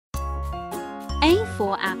A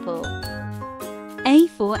for apple. A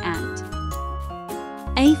for ant.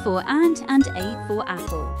 A for ant and A for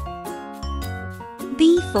apple.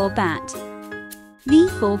 B for bat. B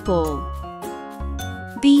for ball.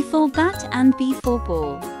 B for bat and B for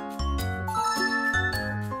ball.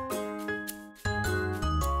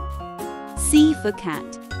 C for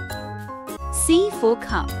cat. C for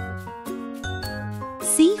cup.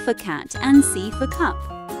 C for cat and C for cup.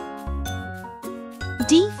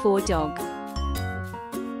 D for dog.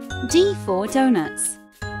 D for donuts.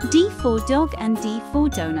 D for dog and D for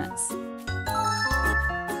donuts.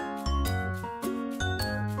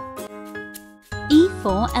 E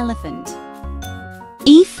for elephant.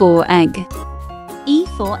 E for egg. E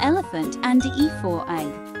for elephant and E for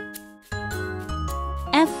egg.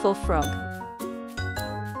 F for frog.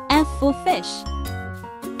 F for fish.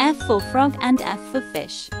 F for frog and F for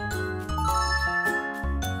fish.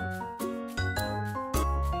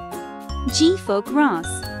 G for grass.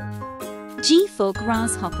 G for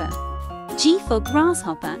grasshopper. G for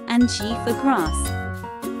grasshopper and G for grass.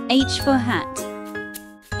 H for hat.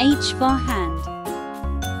 H for hand.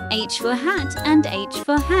 H for hat and H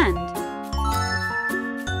for hand.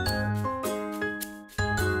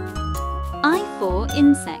 I for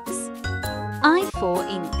insects. I for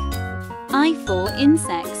ink. I for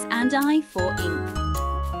insects and I for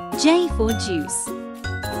ink. J for juice.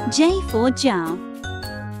 J for jar.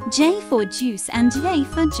 J for juice and J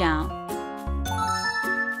for jar.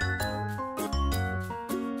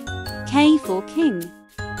 K for king.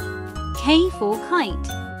 K for kite.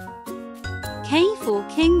 K for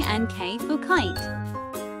king and K for kite.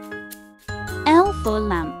 L for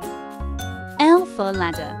lamp. L for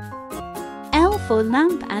ladder. L for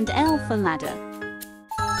lamp and L for ladder.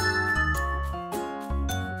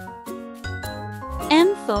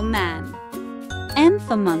 M for man. M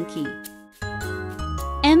for monkey.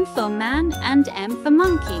 M for man and M for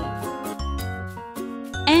monkey.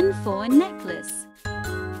 N for necklace.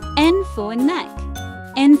 N for neck.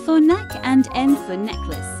 N for neck and N for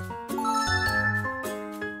necklace.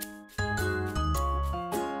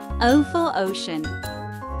 O for ocean.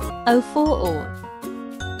 O for oar.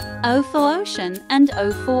 O for ocean and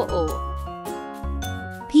O for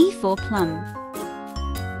oar. P for plum.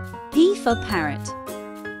 P for parrot.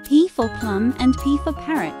 P for plum and P for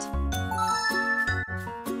parrot.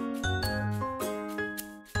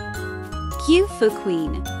 Q for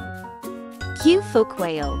queen. Q for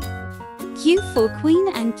quail. Q for queen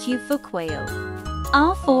and Q for quail.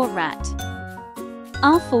 R for rat.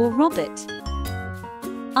 R for Robert.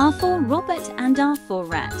 R for Robert and R for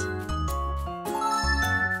rat.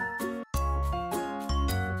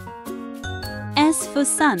 S for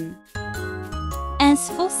sun. S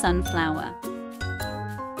for sunflower.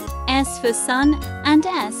 S for sun and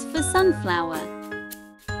S for sunflower.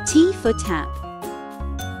 T for tap.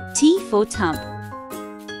 T for tub.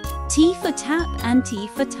 T for tap and T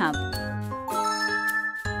for tub.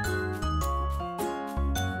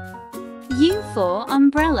 U for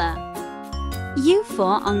umbrella. U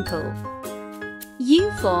for uncle.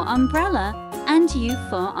 U for umbrella and U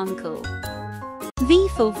for uncle. V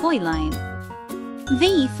for voiline.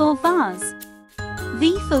 V for vase.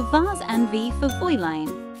 V for vase and V for voiline.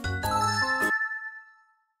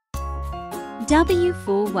 W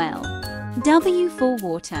for well. W for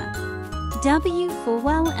water. W for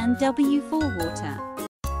well and W for water.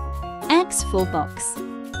 X for box.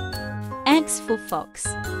 X for fox.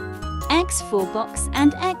 X for box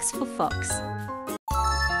and X for fox.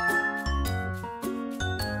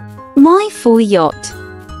 Y for yacht.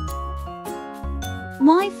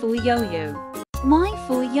 Y for yo-yo. Y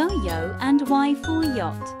for yo-yo and Y for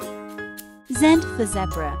yacht. Z for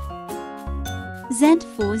zebra. Z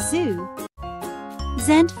for zoo.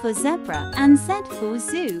 Z for zebra and Z for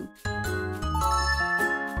zoo.